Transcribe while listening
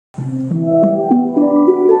Hi,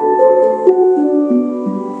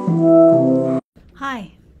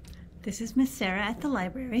 this is Miss Sarah at the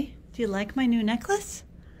library. Do you like my new necklace?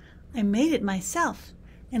 I made it myself,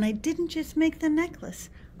 and I didn't just make the necklace.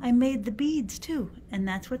 I made the beads too, and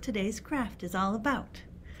that's what today's craft is all about.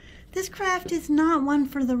 This craft is not one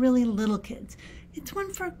for the really little kids. It's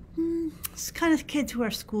one for kind of kids who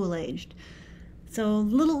are school-aged. So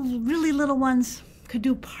really little ones could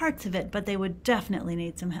do parts of it, but they would definitely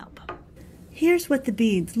need some help. Here's what the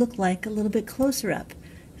beads look like a little bit closer up.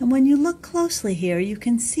 And when you look closely here, you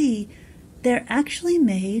can see they're actually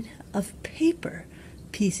made of paper,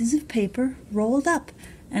 pieces of paper rolled up,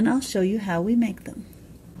 and I'll show you how we make them.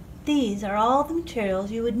 These are all the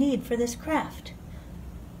materials you would need for this craft.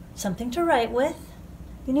 Something to write with.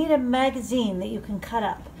 You need a magazine that you can cut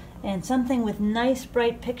up, and something with nice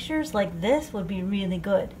bright pictures like this would be really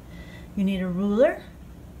good. You need a ruler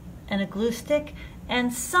and a glue stick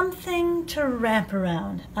and something to wrap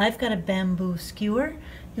around. I've got a bamboo skewer.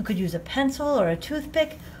 You could use a pencil or a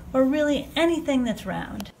toothpick or really anything that's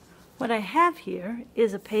round. What I have here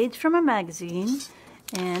is a page from a magazine,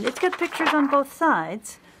 and it's got pictures on both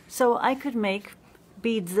sides, so I could make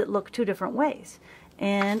beads that look two different ways.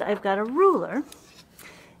 And I've got a ruler,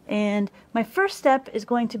 and my first step is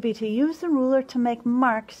going to be to use the ruler to make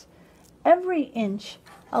marks every inch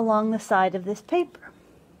along the side of this paper.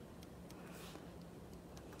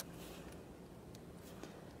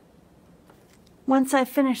 Once I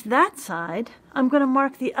finish that side, I'm going to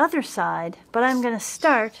mark the other side, but I'm going to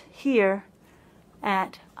start here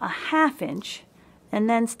at a ½ inch and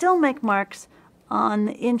then still make marks on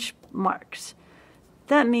the inch marks.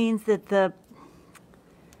 That means that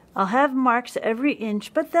I'll have marks every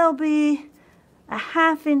inch, but they'll be a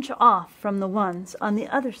 ½ inch off from the ones on the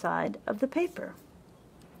other side of the paper.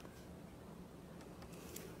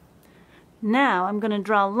 Now I'm going to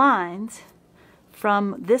draw lines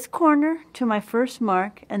from this corner to my first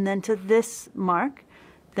mark, and then to this mark,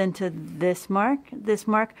 then to this mark, this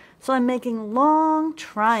mark. So I'm making long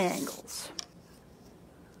triangles.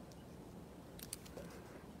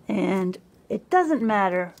 And it doesn't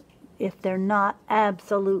matter if they're not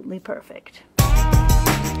absolutely perfect.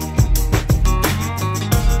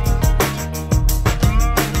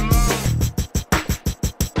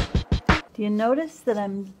 Do you notice that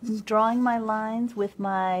I'm drawing my lines with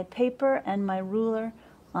my paper and my ruler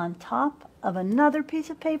on top of another piece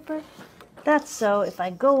of paper? That's so if I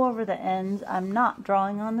go over the ends, I'm not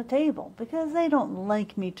drawing on the table, because they don't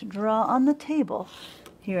like me to draw on the table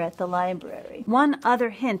here at the library. One other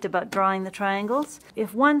hint about drawing the triangles: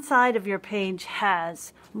 if one side of your page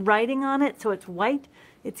has writing on it, so it's white,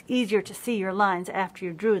 it's easier to see your lines after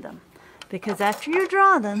you drew them. Because after you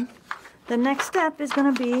draw them, the next step is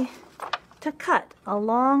going to be to cut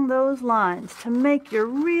along those lines to make your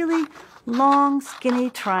really long, skinny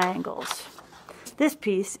triangles. This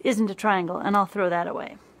piece isn't a triangle, and I'll throw that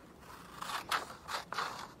away.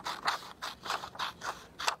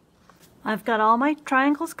 I've got all my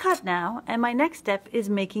triangles cut now, and my next step is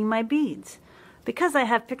making my beads. Because I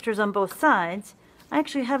have pictures on both sides, I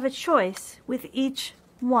actually have a choice with each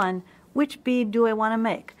one. Which bead do I want to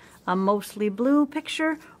make? A mostly blue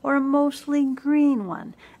picture or a mostly green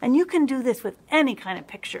one? And you can do this with any kind of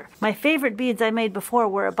picture. My favorite beads I made before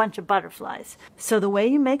were a bunch of butterflies. So the way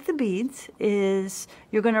you make the beads is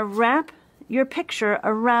you're going to wrap your picture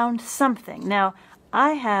around something. Now,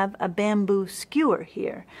 I have a bamboo skewer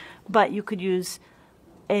here, but you could use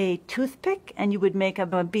a toothpick and you would make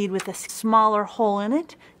a bead with a smaller hole in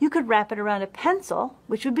it. You could wrap it around a pencil,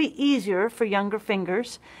 which would be easier for younger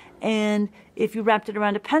fingers. And if you wrapped it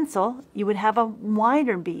around a pencil, you would have a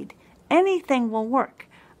wider bead. Anything will work.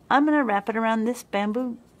 I'm going to wrap it around this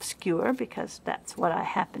bamboo skewer because that's what I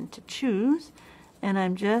happen to choose. And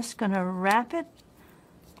I'm just going to wrap it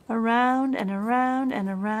around and around and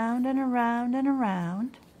around and around and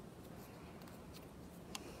around.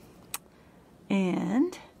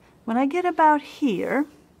 And when I get about here,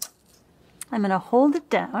 I'm going to hold it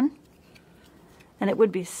down. And it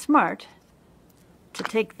would be smart to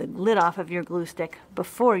take the lid off of your glue stick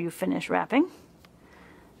before you finish wrapping,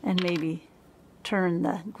 and maybe turn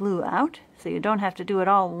the glue out so you don't have to do it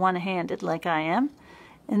all one-handed like I am,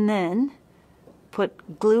 and then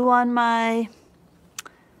put glue on my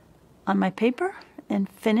paper and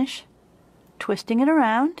finish twisting it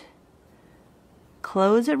around,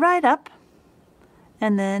 close it right up,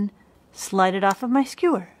 and then slide it off of my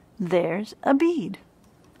skewer. There's a bead.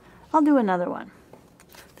 I'll do another one.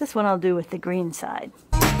 This one I'll do with the green side.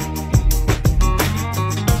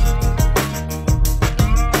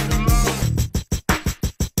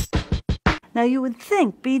 Now Now you would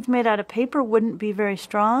think beads made out of paper wouldn't be very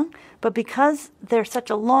strong, but because they're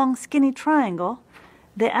such a long skinny triangle,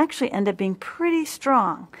 they actually end up being pretty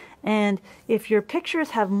strong. And if your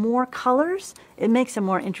pictures have more colors, it makes a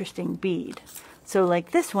more interesting bead. So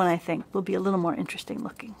like this one, I think, will be a little more interesting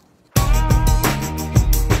looking.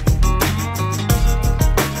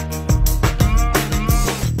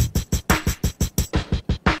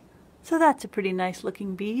 So that's a pretty nice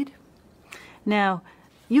looking bead. Now,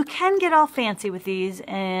 you can get all fancy with these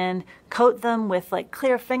and coat them with like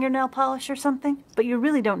clear fingernail polish or something, but you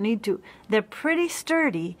really don't need to. They're pretty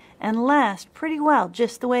sturdy and last pretty well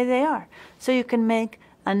just the way they are. So you can make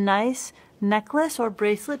a nice necklace or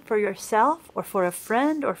bracelet for yourself or for a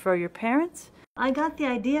friend or for your parents. I got the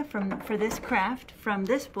idea for this craft from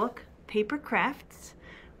this book, Paper Crafts,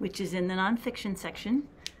 which is in the nonfiction section.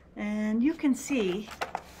 And you can see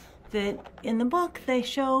that in the book they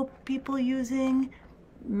show people using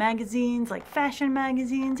magazines like fashion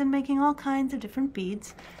magazines and making all kinds of different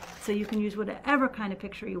beads. So you can use whatever kind of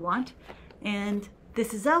picture you want. And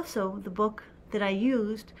this is also the book that I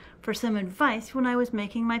used for some advice when I was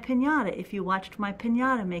making my piñata, if you watched my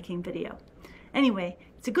piñata making video. Anyway,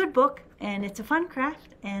 it's a good book and it's a fun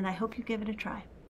craft and I hope you give it a try.